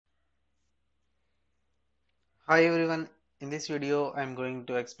Hi everyone, in this video I am going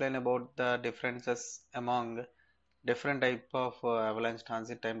to explain about the differences among different type of avalanche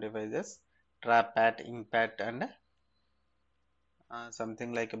transit time devices, trap pat, impact and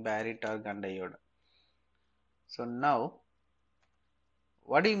something like a Barrett or gun diode. So now,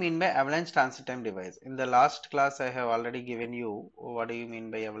 what do you mean by avalanche transit time device? In the last class I have already given you what do you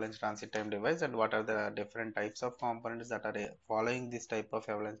mean by avalanche transit time device and what are the different types of components that are following this type of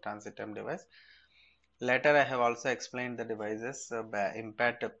avalanche transit time device. Later, I have also explained the devices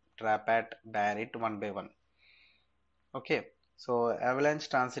impact, trap-at, Barrett one by one. Okay, so avalanche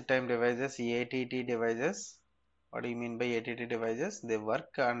transit time devices, ATT devices. What do you mean by ATT devices? They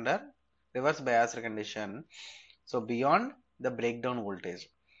work under reverse bias condition. So beyond the breakdown voltage.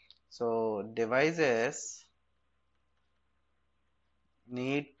 So devices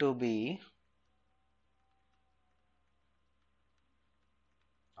need to be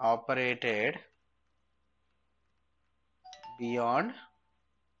operated beyond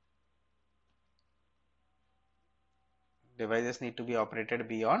devices need to be operated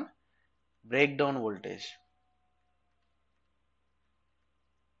beyond breakdown voltage.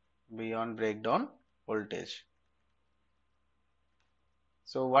 Beyond breakdown voltage.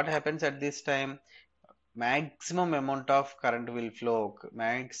 So what happens at this time? Maximum amount of current will flow.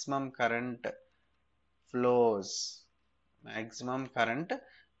 Maximum current flows. Maximum current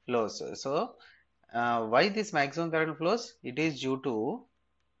flows. So why this maximum current flows? It is due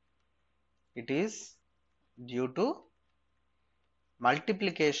to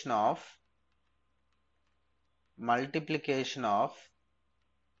multiplication of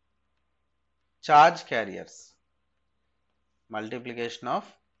charge carriers. Multiplication of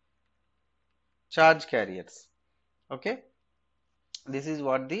charge carriers. Okay. This is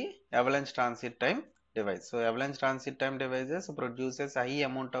what the avalanche transit time device. So avalanche transit time devices produces high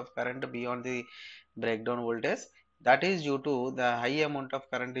amount of current beyond the breakdown voltage. That is due to the high amount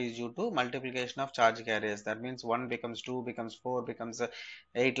of current is due to multiplication of charge carriers. That means 1 becomes 2, becomes 4, becomes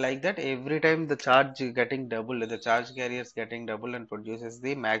 8, like that. Every time the charge getting double, the charge carriers getting double and produces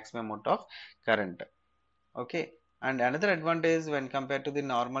the maximum amount of current. Okay, and another advantage when compared to the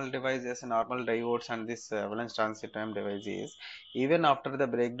normal devices, normal diodes and this avalanche transit time device is even after the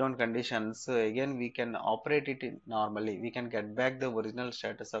breakdown conditions, again we can operate it normally. We can get back the original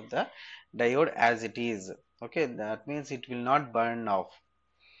status of the diode as it is. Okay, that means it will not burn off.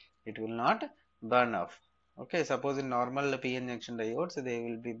 It will not burn off. Okay, suppose in normal PN junction diodes, they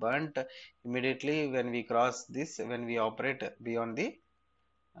will be burnt immediately when we cross this, when we operate beyond the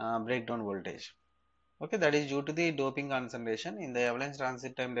breakdown voltage. Okay, that is due to the doping concentration. In the avalanche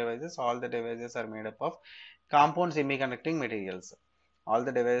transit time devices, all the devices are made up of compound semiconducting materials. All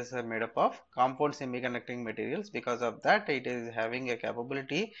the devices are made up of compound semiconducting materials. Because of that, it is having a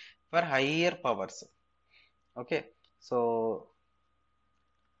capability for higher powers. Okay, so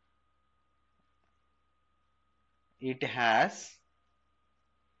it has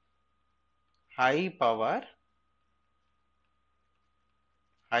high power,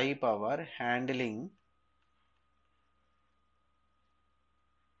 handling,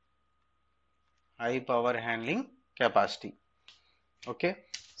 high power handling capacity. Okay,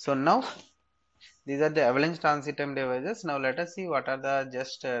 so now these are the avalanche transit time devices. Now let us see what are the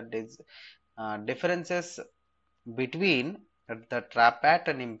just differences between the trap-at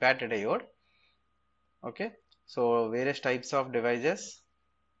and impact diode. Okay, so various types of ATT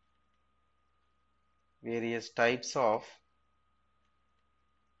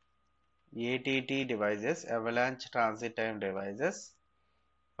devices, avalanche transit time devices.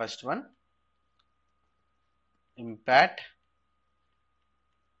 First one, impact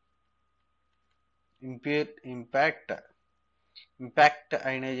impact impact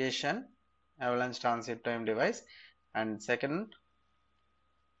ionization avalanche transit time device, and second,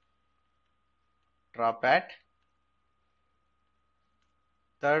 trap-at.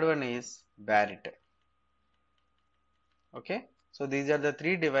 Third one is Barrett. Okay, so these are the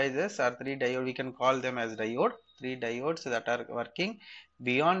three devices or three diode, we can call them as diode, three diodes that are working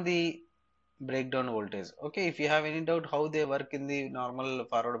beyond the breakdown voltage. Okay, if you have any doubt how they work in the normal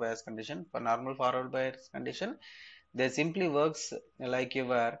forward bias condition, for normal forward bias condition, they simply works like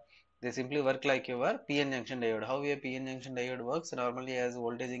your they simply work like your PN junction diode. How a PN junction diode works, normally as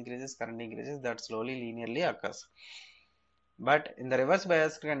voltage increases, current increases, that slowly linearly occurs. But in the reverse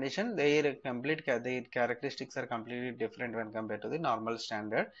bias condition, their characteristics are completely different when compared to the normal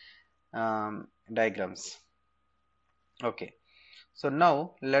standard diagrams. Okay, so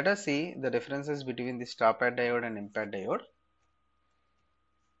now let us see the differences between the stop-at diode and impact diode.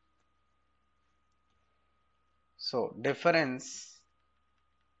 So difference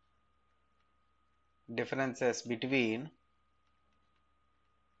differences between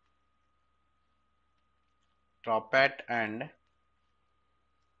tropat and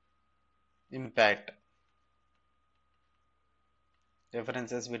impact.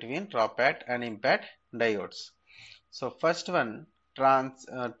 Differences between tropat and impact diodes. So first one,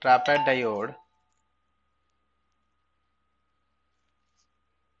 tropat diode.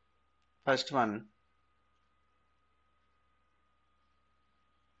 First one,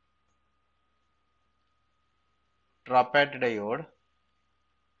 tropat diode.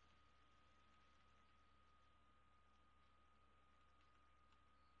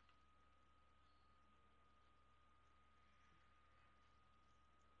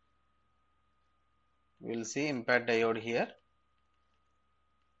 We'll see impact diode here.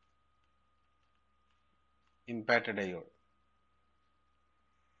 Impact diode.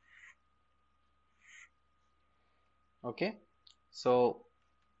 Okay. So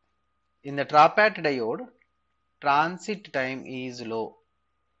in the tropat diode, transit time is low.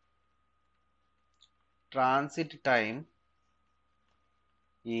 Transit time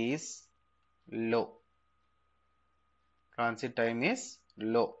is low. Transit time is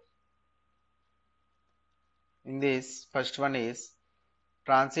low. In this, first one is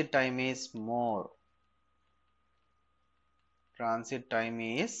transit time is more. Transit time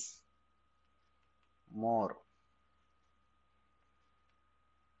is more.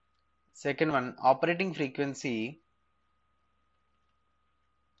 Second one, operating frequency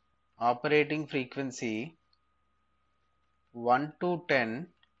 1 to 10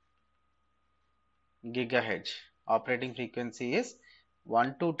 gigahertz. Operating frequency is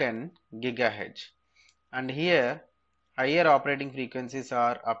 1 to 10 gigahertz. And here higher operating frequencies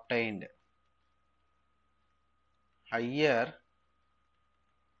are obtained. Higher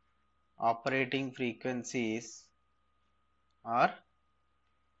operating frequencies are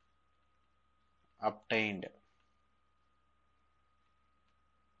obtained.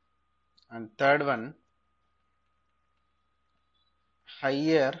 And third one,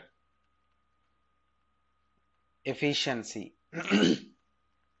 higher efficiency.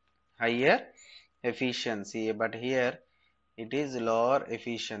 Higher efficiency, but here it is lower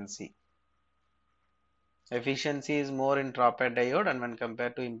efficiency. Efficiency is more in tropat diode and when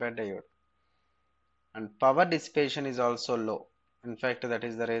compared to impact diode. And power dissipation is also low. In fact, that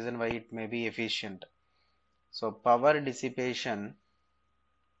is the reason why it may be efficient. So power dissipation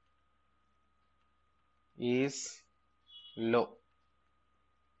is low.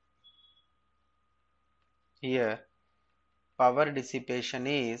 Here power dissipation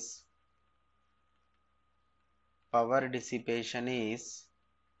is high.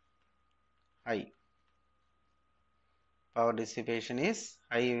 Power dissipation is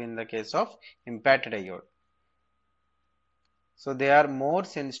high in the case of impact diode. So they are more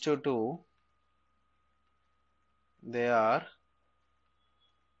sensitive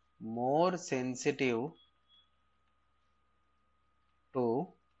to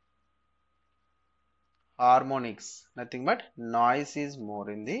harmonics. Nothing but noise is more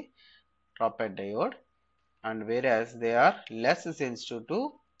in the tropat diode, and whereas they are less sensitive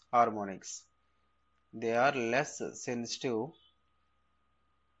to harmonics. They are less sensitive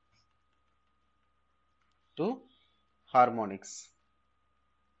to harmonics.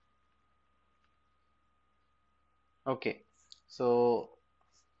 Okay, so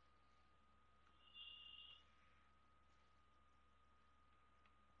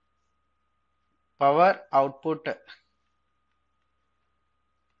power output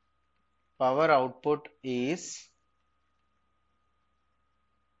is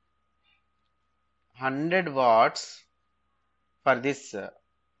 100 watts for this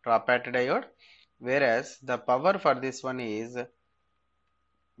tropat diode, whereas the power for this one is,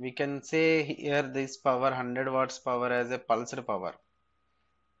 we can say here this power 100 watts power as a pulsed power.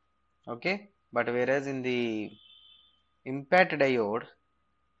 Okay, but whereas in the impact diode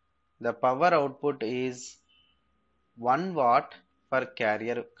the power output is 1 watt per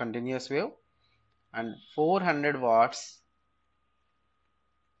carrier continuous wave and 400 watts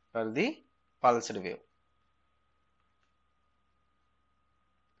for the pulsed wave.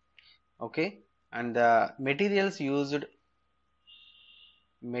 Okay, and the materials used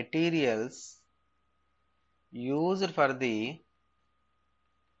for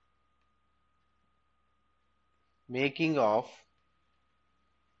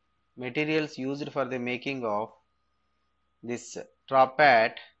the making of this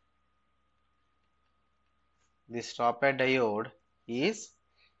tropat diode is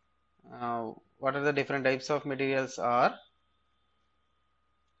what are the different types of materials are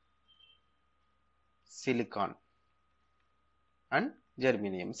silicon and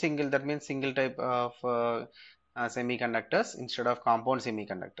germanium. Single, that means single type of semiconductors instead of compound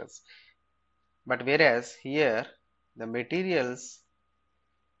semiconductors. But whereas here the materials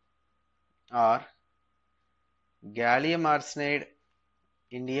are gallium arsenide,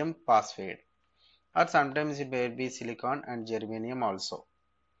 indium phosphide, or sometimes it may be silicon and germanium also.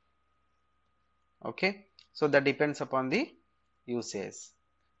 Okay, so that depends upon the usage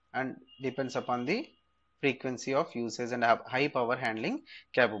and depends upon the frequency of usage and high power handling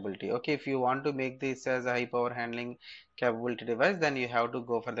capability. Okay, if you want to make this as a high power handling capability device, then you have to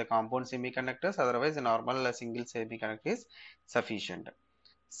go for the compound semiconductors, otherwise a normal single semiconductor is sufficient.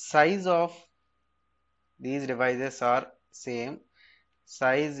 Size of these devices are same.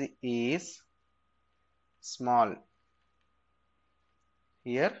 Size is small.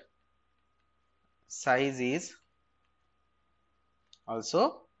 Here size is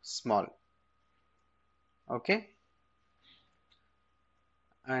also small. Okay,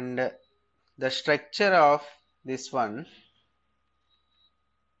 and the this one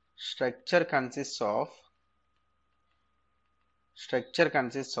structure consists of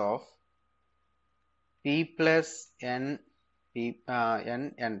p plus n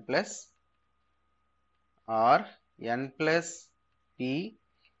n plus or n plus p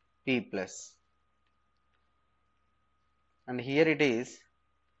plus, and here it is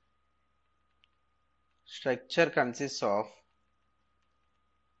structure consists of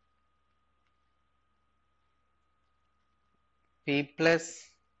p plus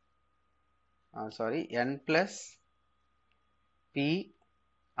n plus p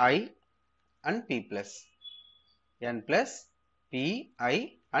I and p plus n plus p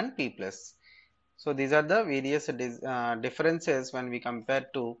I and p plus. So these are the various differences when we compare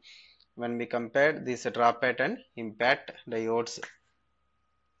this drop and impact diodes.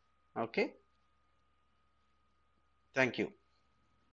 Okay, thank you.